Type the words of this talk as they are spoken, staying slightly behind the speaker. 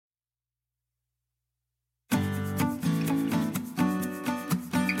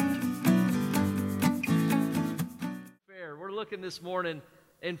looking this morning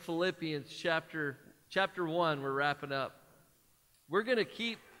in Philippians chapter 1. We're wrapping up. We're going to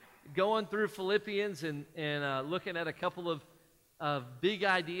keep going through Philippians and looking at a couple of big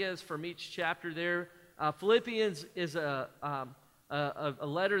ideas from each chapter there. Philippians is a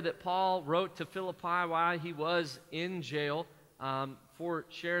letter that Paul wrote to Philippi while he was in jail for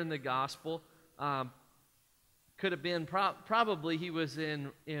sharing the gospel. Could have been probably he was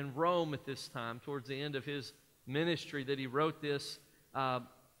in Rome at this time, towards the end of his ministry, that he wrote this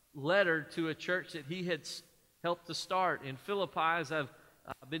letter to a church that he had helped to start in Philippi. As I've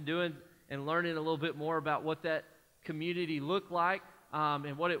been doing and learning a little bit more about what that community looked like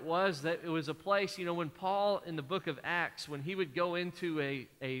and what it was, that it was a place, when Paul in the book of Acts, when he would go into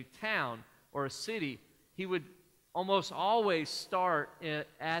a town or a city, he would almost always start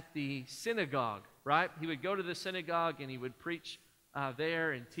at the synagogue, right? He would go to the synagogue and he would preach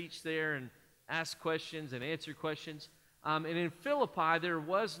there and teach there and ask questions and answer questions. And in Philippi, there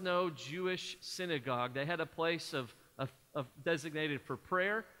was no Jewish synagogue. They had a place of designated for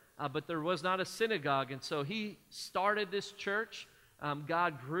prayer, but there was not a synagogue. And so he started this church.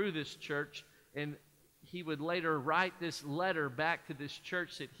 God grew this church, and he would later write this letter back to this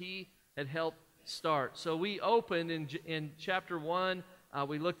church that he had helped start. So we opened in chapter 1.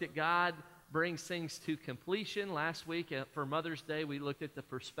 We looked at God brings things to completion. Last week for Mother's Day, we looked at the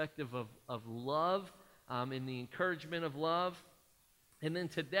perspective of love and the encouragement of love. And then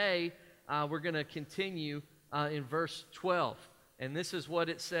today, we're going to continue in verse 12. And this is what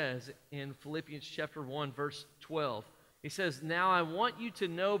it says in Philippians chapter 1, verse 12. He says, "Now I want you to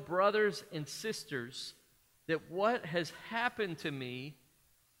know, brothers and sisters, that what has happened to me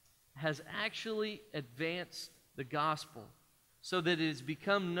has actually advanced the gospel, so that it has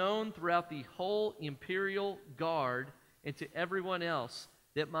become known throughout the whole imperial guard and to everyone else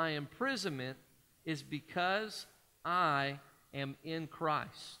that my imprisonment is because I am in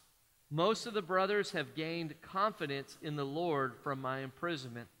Christ. Most of the brothers have gained confidence in the Lord from my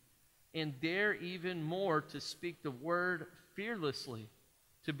imprisonment, and dare even more to speak the word fearlessly.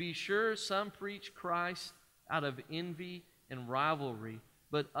 To be sure, some preach Christ out of envy and rivalry,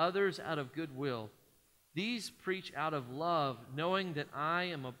 but others out of goodwill. These preach out of love, knowing that I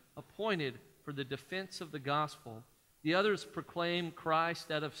am appointed for the defense of the gospel. The others proclaim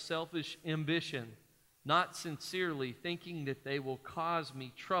Christ out of selfish ambition, not sincerely, thinking that they will cause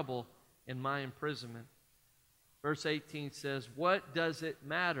me trouble in my imprisonment." Verse 18 says, "What does it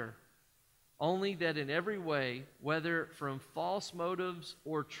matter? Only that in every way, whether from false motives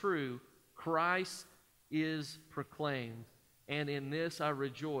or true, Christ is proclaimed, and in this I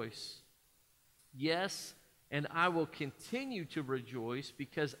rejoice. Yes, and I will continue to rejoice,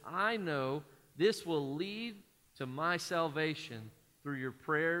 because I know this will lead to my salvation through your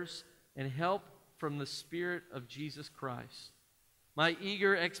prayers and help from the Spirit of Jesus Christ. My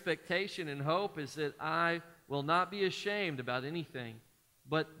eager expectation and hope is that I will not be ashamed about anything,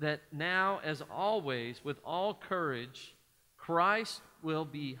 but that now, as always, with all courage, Christ will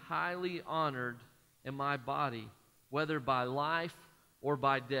be highly honored in my body, whether by life or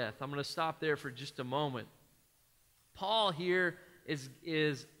by death." I'm going to stop there for just a moment. Paul here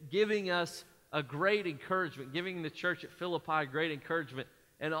is giving us a great encouragement, giving the church at Philippi great encouragement,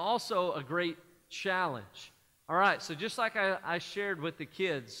 and also a great challenge. All right, so just like I shared with the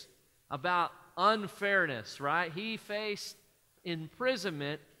kids about unfairness, right? He faced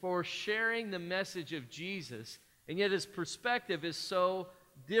imprisonment for sharing the message of Jesus, and yet his perspective is so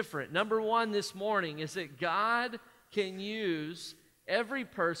different. Number one this morning is that God can use every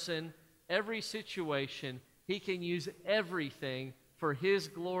person, every situation. He can use everything for His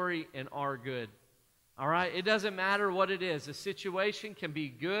glory and our good. All right? It doesn't matter what it is. A situation can be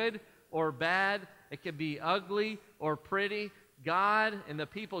good or bad. It can be ugly or pretty. God and the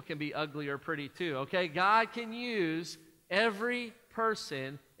people can be ugly or pretty too. Okay? God can use every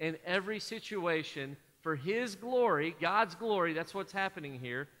person in every situation for His glory, God's glory. That's what's happening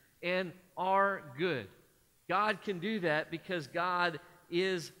here, and our good. God can do that because God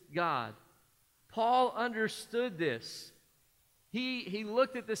is God. Paul understood this. He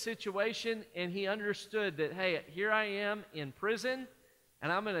looked at the situation and he understood that, hey, here I am in prison,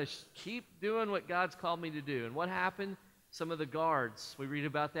 and I'm going to keep doing what God's called me to do. And what happened? Some of the guards, we read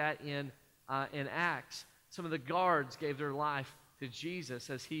about that in Acts. Some of the guards gave their life to Jesus,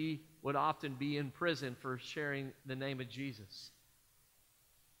 as he would often be in prison for sharing the name of Jesus.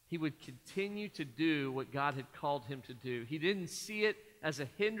 He would continue to do what God had called him to do. He didn't see it as a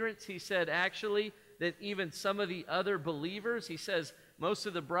hindrance. He said, actually, that even some of the other believers, he says, most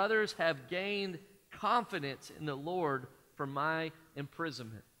of the brothers have gained confidence in the Lord from my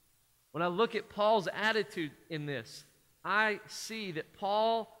imprisonment. When I look at Paul's attitude in this, I see that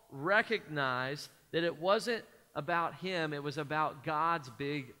Paul recognized that it wasn't about him, it was about God's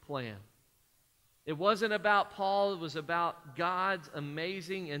big plan. It wasn't about Paul, it was about God's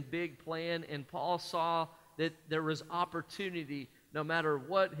amazing and big plan, and Paul saw that there was opportunity no matter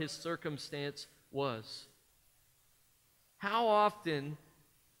what his circumstance was. How often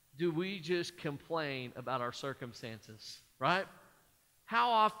do we just complain about our circumstances, right? How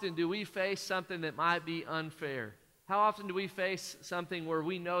often do we face something that might be unfair? How often do we face something where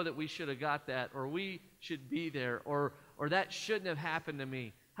we know that we should have got that, or we should be there, or that shouldn't have happened to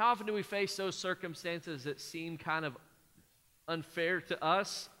me? How often do we face those circumstances that seem kind of unfair to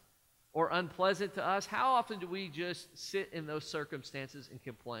us or unpleasant to us? How often do we just sit in those circumstances and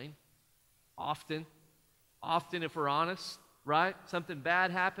complain? Often. Often, if we're honest, right? Something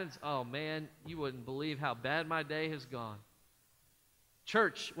bad happens. Oh, man, you wouldn't believe how bad my day has gone.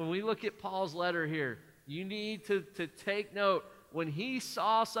 Church, when we look at Paul's letter here, you need to take note. When he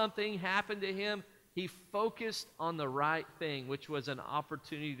saw something happen to him, he focused on the right thing, which was an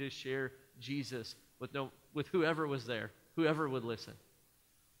opportunity to share Jesus with whoever was there, whoever would listen.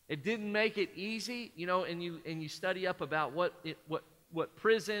 It didn't make it easy, and you study up about what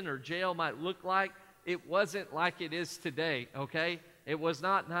prison or jail might look like. It wasn't like it is today, okay? It was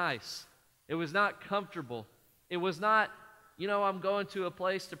not nice. It was not comfortable. It was not, I'm going to a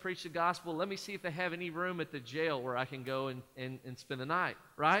place to preach the gospel. Let me see if they have any room at the jail where I can go and spend the night,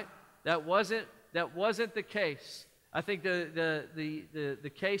 right? That wasn't the case. I think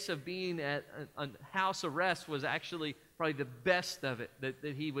the case of being at a house arrest was actually probably the best of it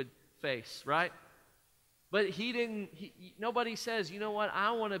that he would face, right? But nobody says, you know what,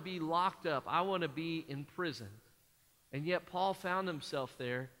 I want to be locked up. I want to be imprisoned. And yet Paul found himself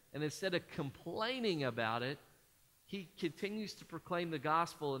there, and instead of complaining about it, he continues to proclaim the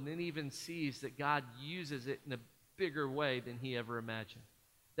gospel and then even sees that God uses it in a bigger way than he ever imagined.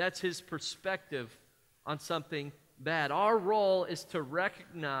 That's his perspective on something bad. Our role is to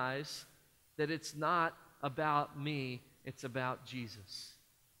recognize that it's not about me, it's about Jesus.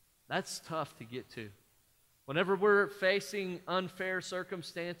 That's tough to get to. Whenever we're facing unfair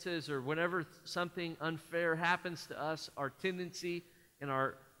circumstances or whenever something unfair happens to us, our tendency in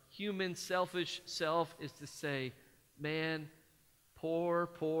our human selfish self is to say, man,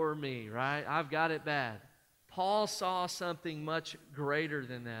 poor me, right? I've got it bad. Paul saw something much greater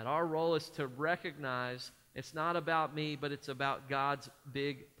than that. Our role is to recognize it's not about me, but it's about God's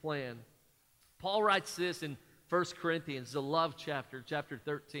big plan. Paul writes this in 1 Corinthians, the love chapter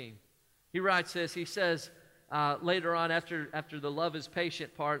 13. He writes this, he says, later on, after the love is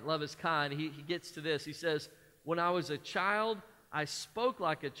patient part, love is kind, he gets to this. He says, when I was a child, I spoke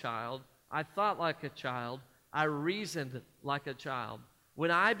like a child, I thought like a child, I reasoned like a child.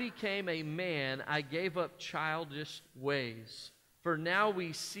 When I became a man, I gave up childish ways. For now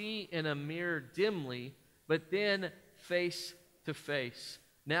we see in a mirror dimly, but then face to face.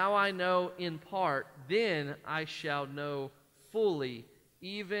 Now I know in part, then I shall know fully,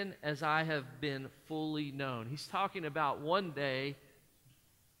 even as I have been fully known. He's talking about one day,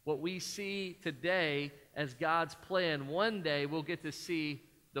 what we see today as God's plan. One day we'll get to see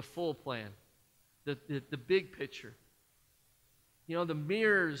the full plan, the big picture. The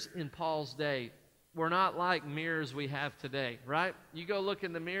mirrors in Paul's day were not like mirrors we have today, right? You go look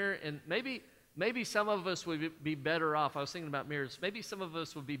in the mirror, and maybe some of us would be better off. I was thinking about mirrors. Maybe some of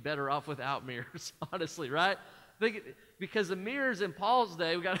us would be better off without mirrors, honestly, right? Because the mirrors in Paul's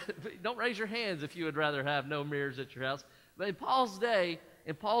day, don't raise your hands if you would rather have no mirrors at your house. But in Paul's day,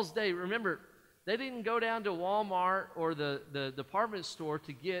 remember, they didn't go down to Walmart or the department store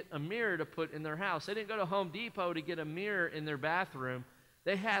to get a mirror to put in their house. They didn't go to Home Depot to get a mirror in their bathroom.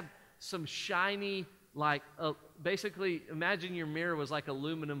 They had some shiny, basically, imagine your mirror was like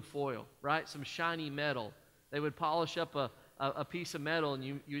aluminum foil, right? Some shiny metal. They would polish up a piece of metal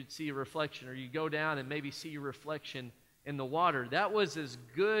and you'd see a reflection, or you go down and maybe see your reflection in the water. That was as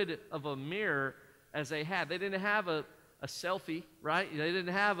good of a mirror as they had. They didn't have a selfie, right? They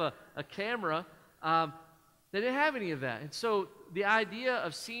didn't have a camera. They didn't have any of that. And so the idea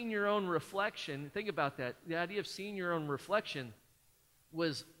of seeing your own reflection, think about that. The idea of seeing your own reflection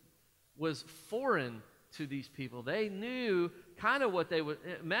was foreign to these people. They knew kind of what they would,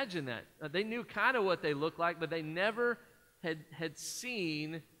 imagine that. They knew kind of what they looked like, but they never had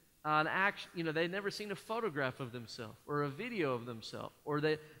seen an action, they'd never seen a photograph of themselves or a video of themselves, or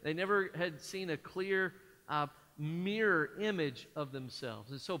they never had seen a clear mirror image of themselves.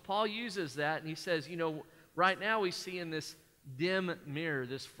 And so Paul uses that, and he says, right now we see in this dim mirror,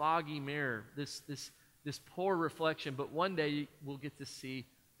 this foggy mirror, this poor reflection, but one day we'll get to see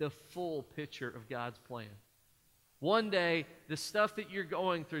the full picture of God's plan. One day, the stuff that you're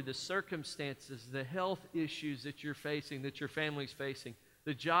going through, the circumstances, the health issues that you're facing, that your family's facing,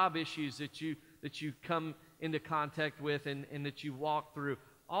 the job issues that you come into contact with and that you walk through,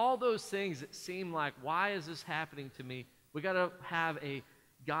 all those things that seem like, why is this happening to me? We got to have a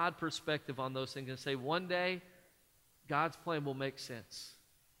God perspective on those things and say, one day, God's plan will make sense.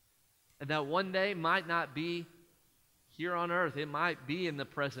 And that one day might not be here on earth. It might be in the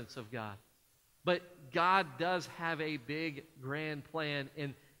presence of God. But God does have a big, grand plan.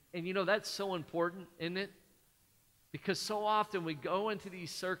 And you know, that's so important, isn't it? Because so often we go into these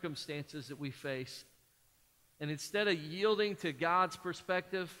circumstances that we face, and instead of yielding to God's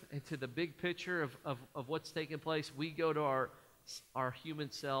perspective and to the big picture of what's taking place, we go to our human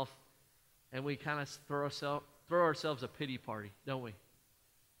self, and we kind of throw ourselves a pity party, don't we?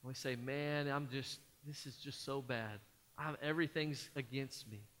 And we say, man, this is just so bad. Everything's against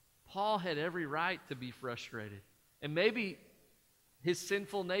me. Paul had every right to be frustrated. And maybe his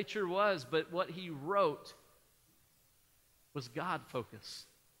sinful nature was, but what he wrote was God-focused.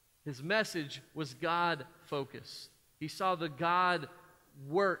 His message was God-focused. He saw the God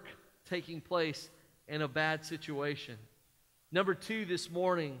work taking place in a bad situation. Number 2 this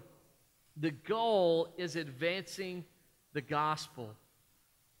morning, the goal is advancing the gospel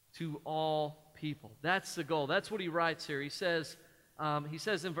to all people. That's the goal. That's what he writes here. He says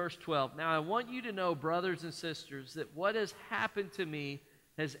in verse 12, "Now I want you to know, brothers and sisters, that what has happened to me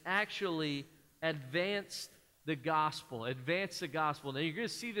has actually advanced the gospel." Advance the gospel. Now you're going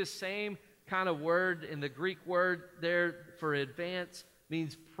to see this same kind of word in the Greek word there for advance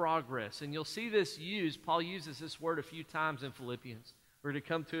means progress. And you'll see this used. Paul uses this word a few times in Philippians. We're going to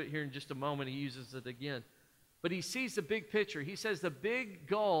come to it here in just a moment. He uses it again. But he sees the big picture. He says the big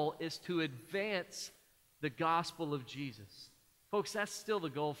goal is to advance the gospel of Jesus. Folks, that's still the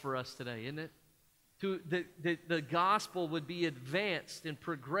goal for us today, isn't it? The gospel would be advanced and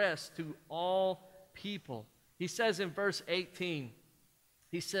progressed to all people. He says in verse 18,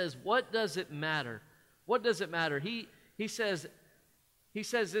 he says, what does it matter? What does it matter? He says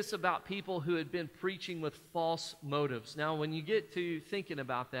this about people who had been preaching with false motives. Now, when you get to thinking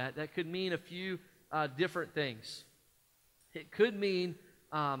about that, that could mean a few different things. It could mean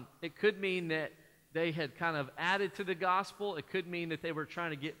that they had kind of added to the gospel. It could mean that they were trying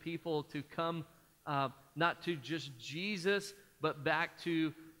to get people to come not to just Jesus, but back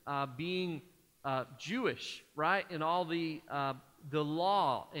to being Jewish, right? And all the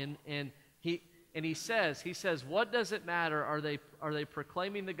law. And he says, what does it matter? Are they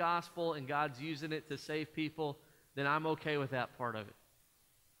proclaiming the gospel and God's using it to save people? Then I'm okay with that part of it.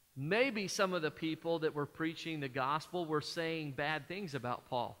 Maybe some of the people that were preaching the gospel were saying bad things about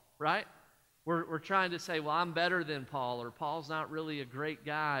Paul, right? We're trying to say, well, I'm better than Paul, or Paul's not really a great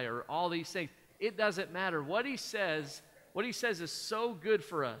guy, or all these things. It doesn't matter. What he says is so good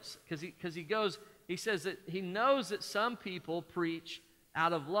for us, because he says that he knows that some people preach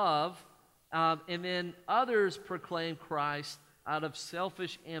out of love, and then others proclaim Christ out of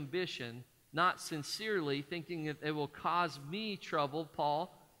selfish ambition, not sincerely, thinking that it will cause me trouble,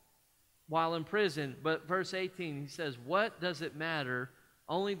 Paul, while in prison. But verse 18, he says, what does it matter?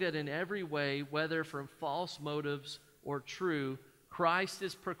 Only that in every way, whether from false motives or true, Christ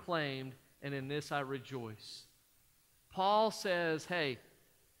is proclaimed, and in this I rejoice. Paul says, hey,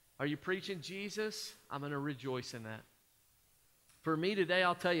 are you preaching Jesus? I'm going to rejoice in that. For me today,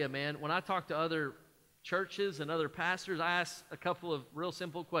 I'll tell you, man, when I talk to other churches and other pastors, I ask a couple of real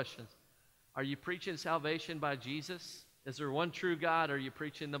simple questions. Are you preaching salvation by Jesus? Is there one true God? Are you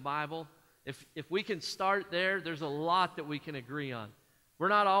preaching the Bible? If we can start there, there's a lot that we can agree on. We're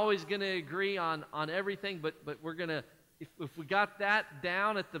not always going to agree on everything, but we're going to, if we got that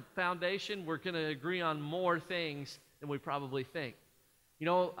down at the foundation, we're going to agree on more things than we probably think. You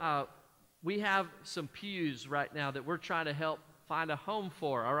know, we have some pews right now that we're trying to help find a home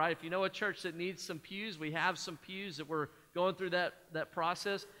for, all right? If you know a church that needs some pews, we have some pews that we're going through that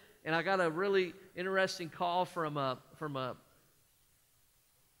process. And I got a really interesting call from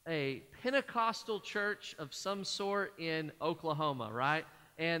a Pentecostal church of some sort in Oklahoma, right?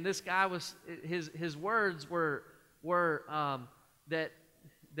 And this guy was, his words were that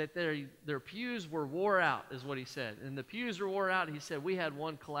their pews were wore out, is what he said. And the pews were wore out. He said, we had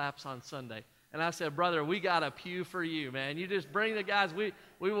one collapse on Sunday. And I said, brother, we got a pew for you, man. You just bring the guys. We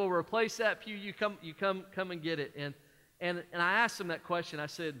will replace that pew. You come and get it. And I asked him that question. I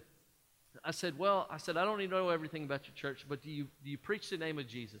said, I don't even know everything about your church, but do you preach the name of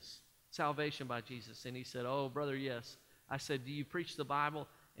Jesus, salvation by Jesus? And he said, oh, brother, yes. I said, do you preach the Bible?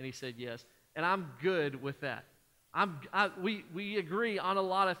 And he said, yes. And I'm good with that. We agree on a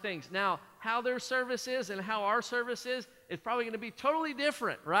lot of things. Now, how their service is and how our service is probably going to be totally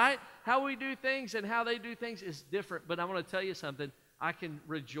different, right? How we do things and how they do things is different. But I want to tell you something. I can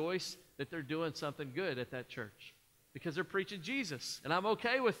rejoice that they're doing something good at that church because they're preaching Jesus, and I'm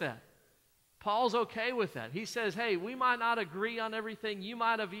okay with that. Paul's okay with that. He says, hey, we might not agree on everything. You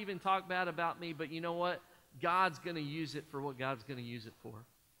might have even talked bad about me, but you know what? God's going to use it for what God's going to use it for.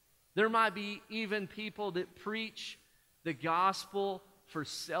 There might be even people that preach the gospel for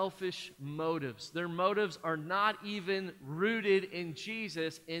selfish motives. Their motives are not even rooted in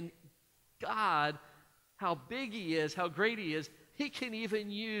Jesus, in God, how big He is, how great He is. He can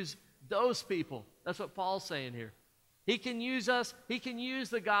even use those people. That's what Paul's saying here. He can use us. He can use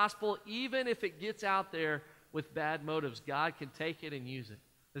the gospel even if it gets out there with bad motives. God can take it and use it.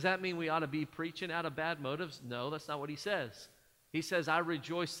 Does that mean we ought to be preaching out of bad motives? No, that's not what he says. He says, I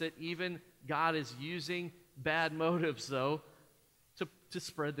rejoice that even God is using bad motives, though, to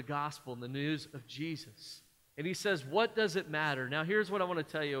spread the gospel and the news of Jesus. And he says, what does it matter? Now, here's what I want to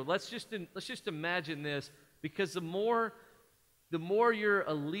tell you. Let's just imagine this, because the more you're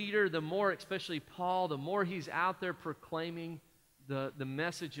a leader, the more, especially Paul, the more he's out there proclaiming the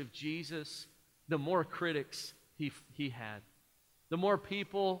message of Jesus, the more critics he had. The more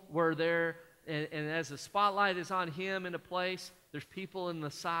people were there, and as the spotlight is on him in a place, there's people in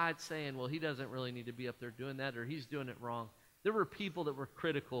the side saying, well, he doesn't really need to be up there doing that, or he's doing it wrong. There were people that were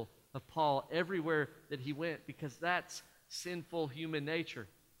critical of Paul everywhere that he went, because that's sinful human nature.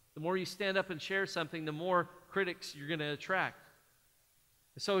 The more you stand up and share something, the more critics you're going to attract.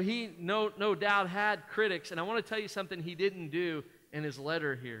 So he no doubt had critics, and I want to tell you something he didn't do in his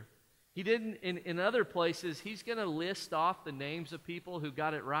letter here. He didn't, in other places, he's going to list off the names of people who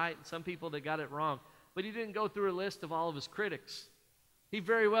got it right and some people that got it wrong. But he didn't go through a list of all of his critics. He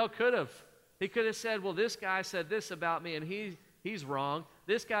very well could have. He could have said, well, this guy said this about me and he's wrong.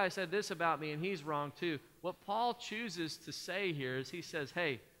 This guy said this about me and he's wrong too. What Paul chooses to say here is he says,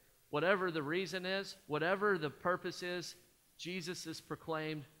 hey, whatever the reason is, whatever the purpose is, Jesus is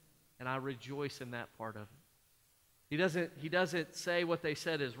proclaimed, and I rejoice in that part of it. He doesn't say what they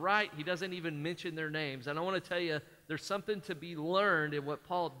said is right. He doesn't even mention their names. And I want to tell you, there's something to be learned in what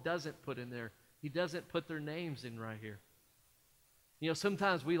Paul doesn't put in there. He doesn't put their names in right here. You know,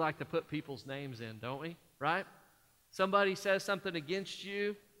 sometimes we like to put people's names in, don't we? Right? Somebody says something against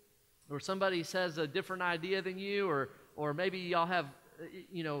you, or somebody says a different idea than you, or maybe y'all have,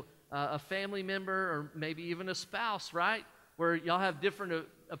 a family member, or maybe even a spouse, right? Where y'all have different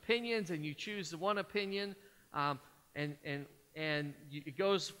opinions, and you choose one opinion, and it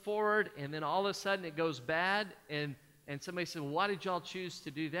goes forward, and then all of a sudden it goes bad, and somebody said, well, why did y'all choose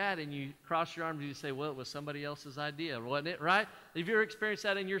to do that? And you cross your arms and you say, well, it was somebody else's idea, wasn't it, right? Have you ever experienced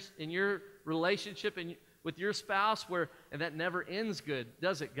that in your relationship and with your spouse, and that never ends good,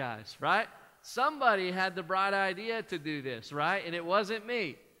 does it, guys, right? Somebody had the bright idea to do this, right? And it wasn't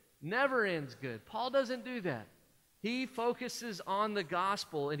me. Never ends good. Paul doesn't do that. He focuses on the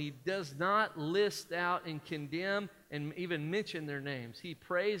gospel, and he does not list out and condemn and even mention their names. He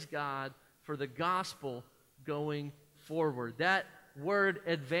praised God for the gospel going forward. That word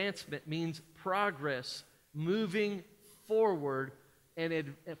advancement means progress, moving forward,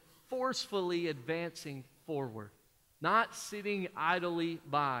 and forcefully advancing forward, not sitting idly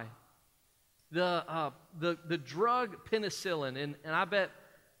by. The drug penicillin, and I bet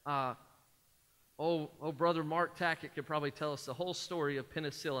Brother Mark Tackett could probably tell us the whole story of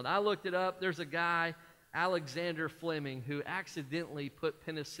penicillin. I looked it up. There's a guy, Alexander Fleming, who accidentally put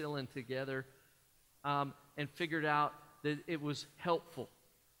penicillin together and figured out that it was helpful.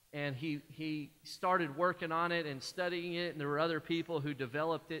 And he started working on it and studying it, and there were other people who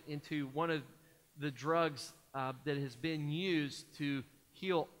developed it into one of the drugs that has been used to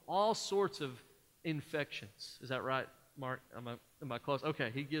heal all sorts of infections. Is that right, Mark? Am I close?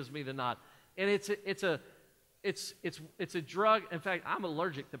 Okay, he gives me the nod. And it's a drug. In fact, I'm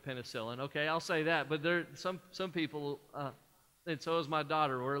allergic to penicillin. Okay, I'll say that. But there some people, and so is my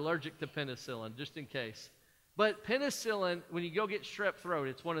daughter, were allergic to penicillin, just in case. But penicillin, when you go get strep throat,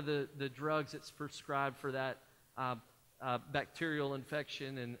 it's one of the drugs that's prescribed for that bacterial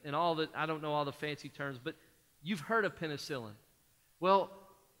infection and all the, I don't know all the fancy terms, but you've heard of penicillin. Well,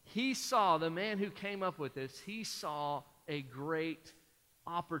 the man who came up with this, he saw a great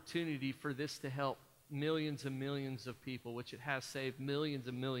opportunity for this to help millions and millions of people, which it has saved millions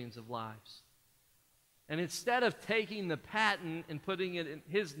and millions of lives. And instead of taking the patent and putting it in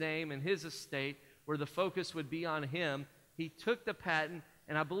his name and his estate, where the focus would be on him, he took the patent,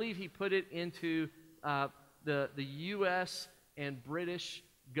 and I believe he put it into the U.S. and British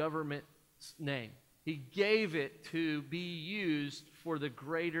government's name. He gave it to be used for the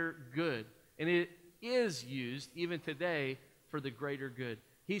greater good. And it is used, even today, for the greater good.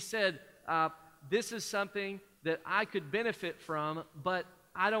 He said, this is something that I could benefit from, but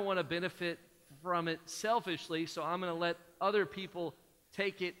I don't want to benefit from it selfishly, so I'm going to let other people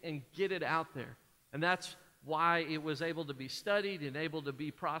take it and get it out there. And that's why it was able to be studied and able to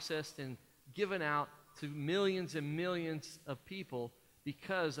be processed and given out to millions and millions of people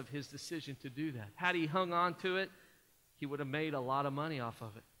because of his decision to do that. Had he hung on to it, he would have made a lot of money off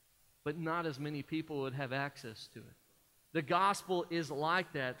of it. But not as many people would have access to it. The gospel is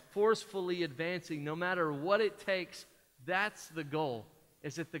like that, forcefully advancing no matter what it takes. That's the goal,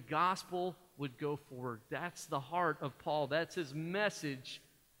 is that the gospel would go forward. That's the heart of Paul. That's his message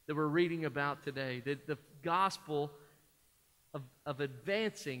that we're reading about today, that the gospel of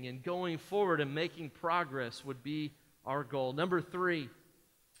advancing and going forward and making progress would be our goal. Number 3,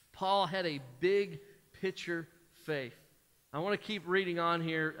 Paul had a big picture faith. I want to keep reading on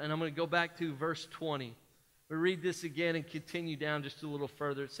here, and I'm going to go back to verse 20. We read this again and continue down just a little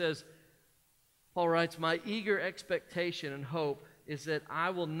further. It says, Paul writes, "My eager expectation and hope is that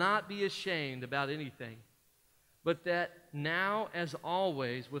I will not be ashamed about anything, but that now, as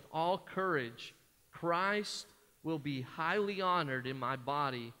always, with all courage, Christ will be highly honored in my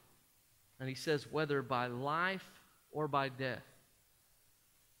body." And he says, whether by life or by death.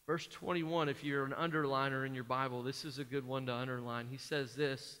 Verse 21, if you're an underliner in your Bible, this is a good one to underline. He says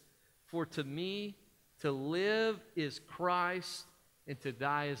this, "For to me to live is Christ, and to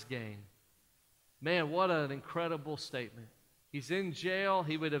die is gain." Man, what an incredible statement. He's in jail.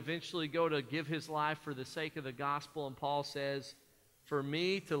 He would eventually go to give his life for the sake of the gospel. And Paul says, "For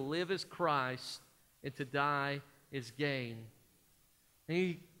me to live is Christ, and to die is gain." And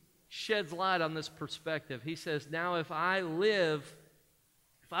he sheds light on this perspective. He says, now if I live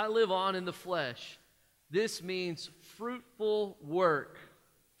on in the flesh, this means fruitful work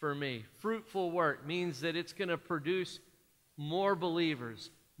for me. Fruitful work means that it's going to produce more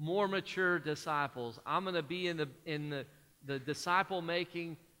believers, more mature disciples. I'm going to be in the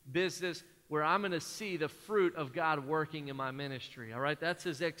disciple-making business where I'm going to see the fruit of God working in my ministry. All right, that's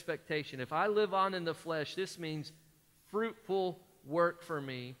his expectation. If I live on in the flesh, this means fruitful work for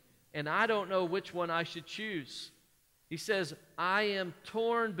me, and I don't know which one I should choose. He says, I am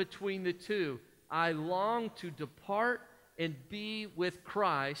torn between the two. I long to depart and be with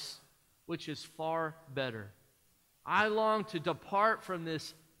Christ, which is far better. I long to depart from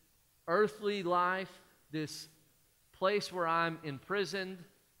this earthly life, this place where I'm imprisoned,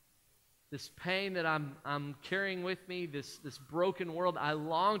 this pain that I'm carrying with me, this broken world. I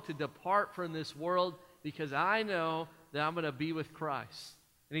long to depart from this world because I know that I'm going to be with Christ.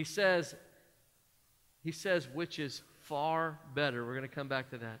 And he says, which is far better. We're going to come back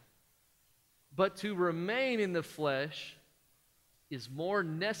to that. But to remain in the flesh is more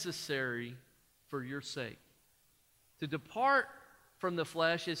necessary for your sake. To depart from the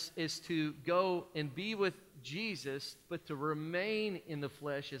flesh is to go and be with Jesus, but to remain in the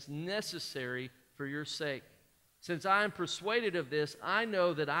flesh is necessary for your sake. Since I am persuaded of this, I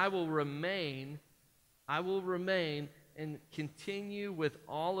know that I will remain and continue with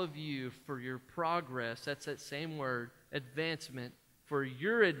all of you for your progress. That's that same word, advancement. For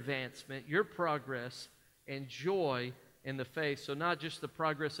your advancement, your progress, and joy in the faith. So not just the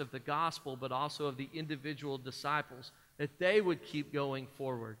progress of the gospel, but also of the individual disciples, that they would keep going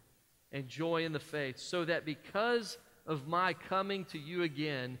forward, and joy in the faith, so that because of my coming to you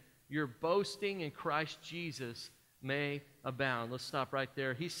again, your boasting in Christ Jesus may abound. Let's stop right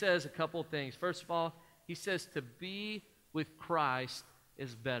there. He says a couple things. First of all, he says to be with Christ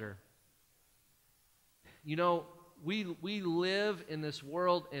is better. You know, we live in this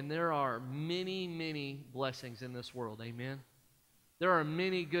world, and there are many, many blessings in this world. Amen? There are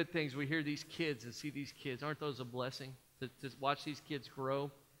many good things. We hear these kids and see these kids. Aren't those a blessing to watch these kids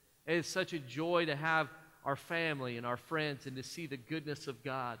grow? It is such a joy to have our family and our friends and to see the goodness of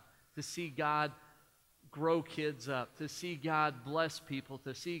God, to see God grow kids up, to see God bless people,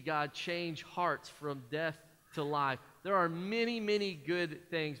 to see God change hearts from death to life. There are many, many good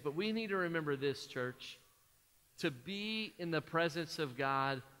things, but we need to remember this, church. To be in the presence of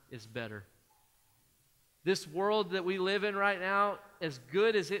God is better. This world that we live in right now, as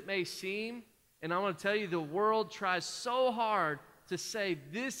good as it may seem, and I want to tell you, the world tries so hard to say,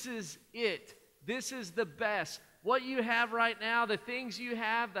 this is it. This is the best. What you have right now, the things you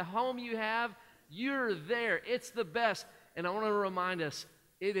have, the home you have, you're there. It's the best. And I want to remind us,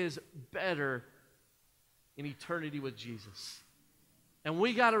 it is better in eternity with Jesus. And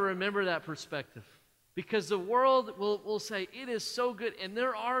we got to remember that perspective. Because the world will say, it is so good, and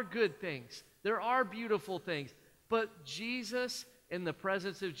there are good things. There are beautiful things. But Jesus, in the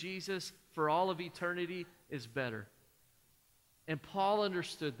presence of Jesus for all of eternity, is better. And Paul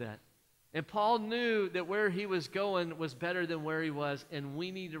understood that. And Paul knew that where he was going was better than where he was, and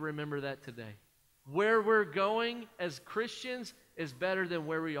we need to remember that today. Where we're going as Christians is better than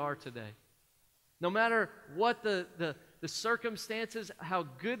where we are today. No matter what the circumstances, how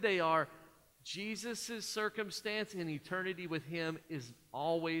good they are, Jesus' circumstance and eternity with him is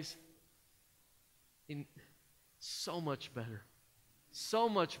always so much better. So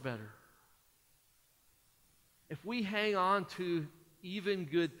much better. If we hang on to even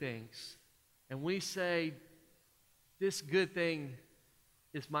good things and we say, this good thing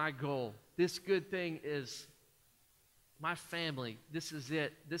is my goal, this good thing is my family, this is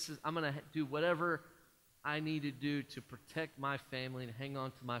it, I'm going to do whatever I need to do to protect my family and hang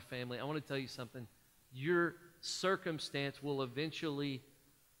on to my family. I want to tell you something. Your circumstance will eventually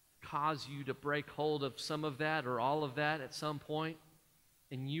cause you to break hold of some of that or all of that at some point,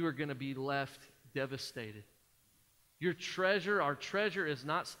 and you are going to be left devastated. Your treasure, our treasure is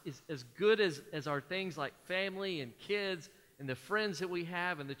not as good as our things like family and kids and the friends that we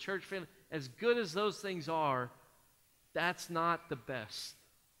have and the church family. As good as those things are, that's not the best.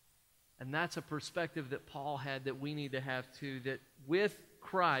 And that's a perspective that Paul had that we need to have too, that with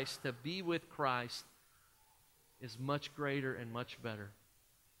Christ, to be with Christ is much greater and much better.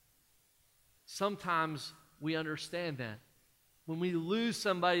 Sometimes we understand that. When we lose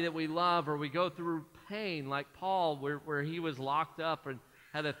somebody that we love or we go through pain like Paul where he was locked up and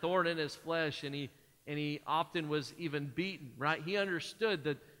had a thorn in his flesh and he often was even beaten, right? He understood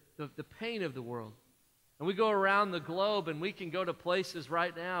the pain of the world. And we go around the globe and we can go to places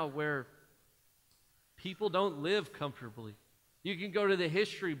right now where people don't live comfortably. You can go to the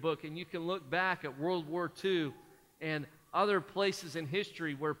history book and you can look back at World War II and other places in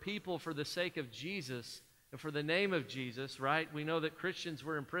history where people, for the sake of Jesus and for the name of Jesus, right? We know that Christians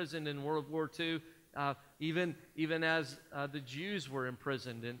were imprisoned in World War II, even as the Jews were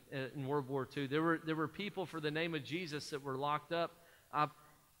imprisoned in World War II. There were people for the name of Jesus that were locked up. As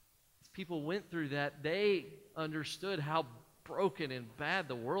people went through that, they understood how broken and bad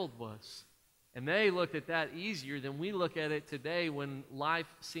the world was. And they looked at that easier than we look at it today when life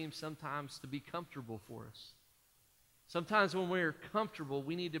seems sometimes to be comfortable for us. Sometimes when we're comfortable,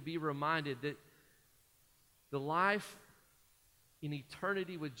 we need to be reminded that the life in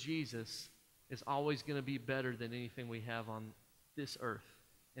eternity with Jesus is always going to be better than anything we have on this earth,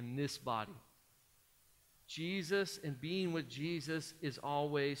 in this body. Jesus and being with Jesus is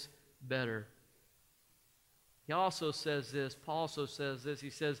always better. He also says this, Paul also says this, he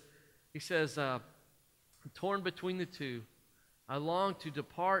says, torn between the two, I long to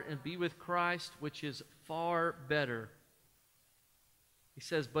depart and be with Christ, which is far better. He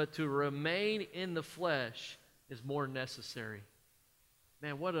says, but to remain in the flesh is more necessary.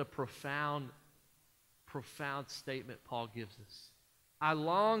 Man, what a profound statement Paul gives us. I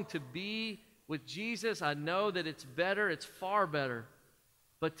long to be with Jesus. I know that it's better, it's far better.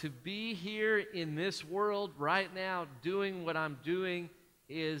 But to be here in this world right now doing what I'm doing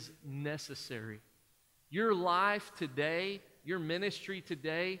is necessary. Your life today, your ministry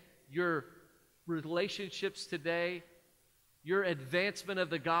today, your relationships today, your advancement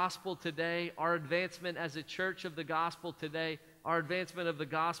of the gospel today, our advancement as a church of the gospel today, our advancement of the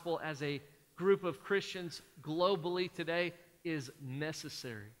gospel as a group of Christians globally today is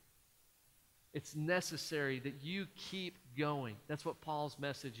necessary. It's necessary that you keep going. That's what Paul's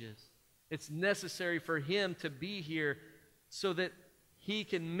message is. It's necessary for him to be here so that he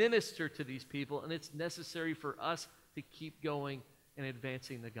can minister to these people, and it's necessary for us to keep going and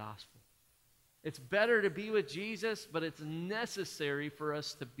advancing the gospel. It's better to be with Jesus, but it's necessary for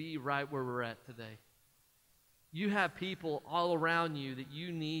us to be right where we're at today. You have people all around you that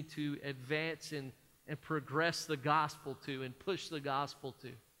you need to advance and progress the gospel to and push the gospel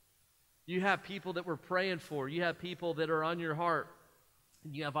to. You have people that we're praying for. You have people that are on your heart,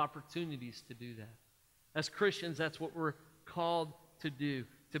 and you have opportunities to do that. As Christians, that's what we're called to do.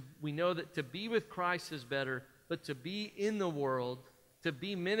 We know that to be with Christ is better, but to be in the world, to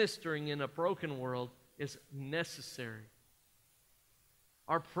be ministering in a broken world is necessary.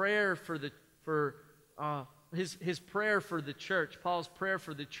 Our prayer for his prayer for the church, Paul's prayer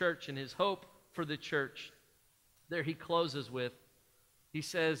for the church and his hope for the church, there he closes with, he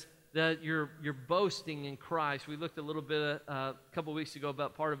says that you're boasting in Christ. We looked a little bit a couple weeks ago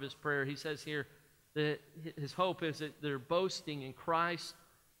about part of his prayer. He says here that his hope is that their boasting in Christ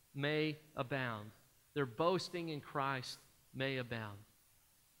may abound. Their boasting in Christ may abound.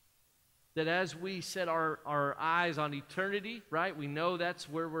 that as we set our eyes on eternity, right, we know that's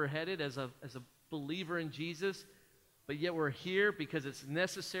where we're headed as a believer in Jesus, but yet we're here because it's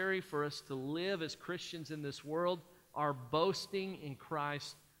necessary for us to live as Christians in this world. Our boasting in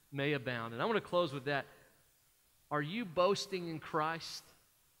Christ may abound. And I want to close with that. Are you boasting in Christ?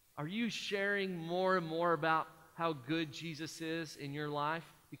 Are you sharing more and more about how good Jesus is in your life?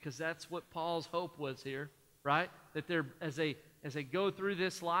 Because that's what Paul's hope was here, right? That they're, as they go through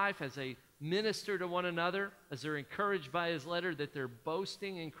this life, as they minister to one another, as they're encouraged by his letter, that their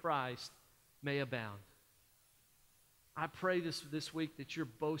boasting in Christ may abound. I pray this week that your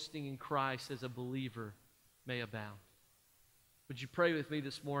boasting in Christ as a believer may abound. Would you pray with me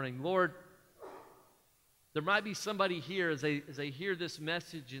this morning? Lord, there might be somebody here as they hear this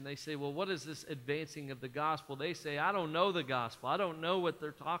message and they say, well, what is this advancing of the gospel? They say, I don't know the gospel. I don't know what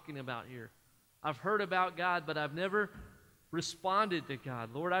they're talking about here. I've heard about God, but I've never responded to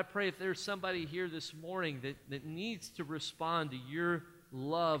God. Lord, I pray if there's somebody here this morning that needs to respond to your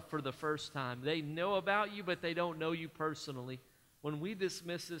love for the first time. They know about you, but they don't know you personally. When we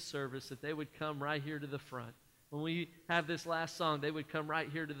dismiss this service, that they would come right here to the front. When we have this last song, they would come right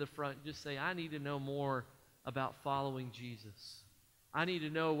here to the front and just say, I need to know more about following Jesus. I need to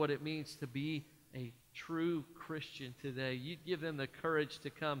know what it means to be a true Christian today. You'd give them the courage to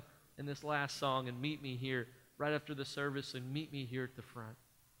come in this last song and meet me here right after the service and meet me here at the front.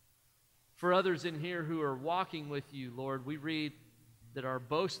 For others in here who are walking with you, Lord, we read that our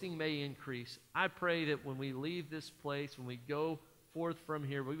boasting may increase. I pray that when we leave this place, when we go forth from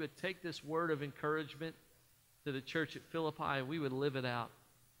here, we would take this word of encouragement to the church at Philippi and we would live it out.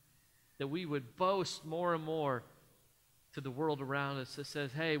 That we would boast more and more to the world around us that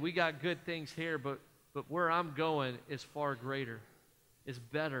says, hey, we got good things here, but where I'm going is far greater, is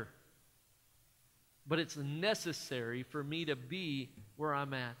better. But it's necessary for me to be where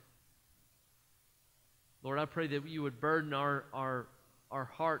I'm at. Lord, I pray that you would burden our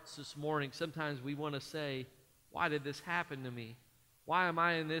hearts this morning. Sometimes we want to say, why did this happen to me? Why am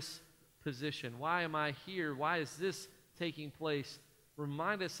I in this position? Why am I here? Why is this taking place?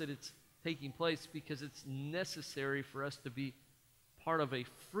 Remind us that it's taking place because it's necessary for us to be part of a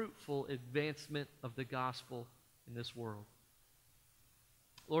fruitful advancement of the gospel in this world.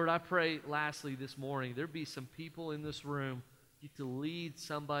 Lord, I pray lastly this morning, there be some people in this room you to lead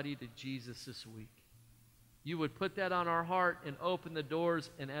somebody to Jesus this week. You would put that on our heart and open the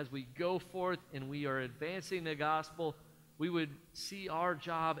doors, and as we go forth and we are advancing the gospel, we would see our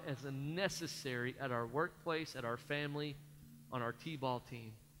job as a necessary at our workplace, at our family, on our T-ball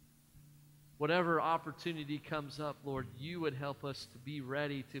team. Whatever opportunity comes up, Lord, you would help us to be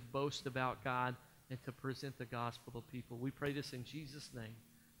ready to boast about God and to present the gospel to people. We pray this in Jesus' name.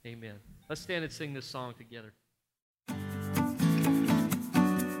 Amen. Let's stand and sing this song together.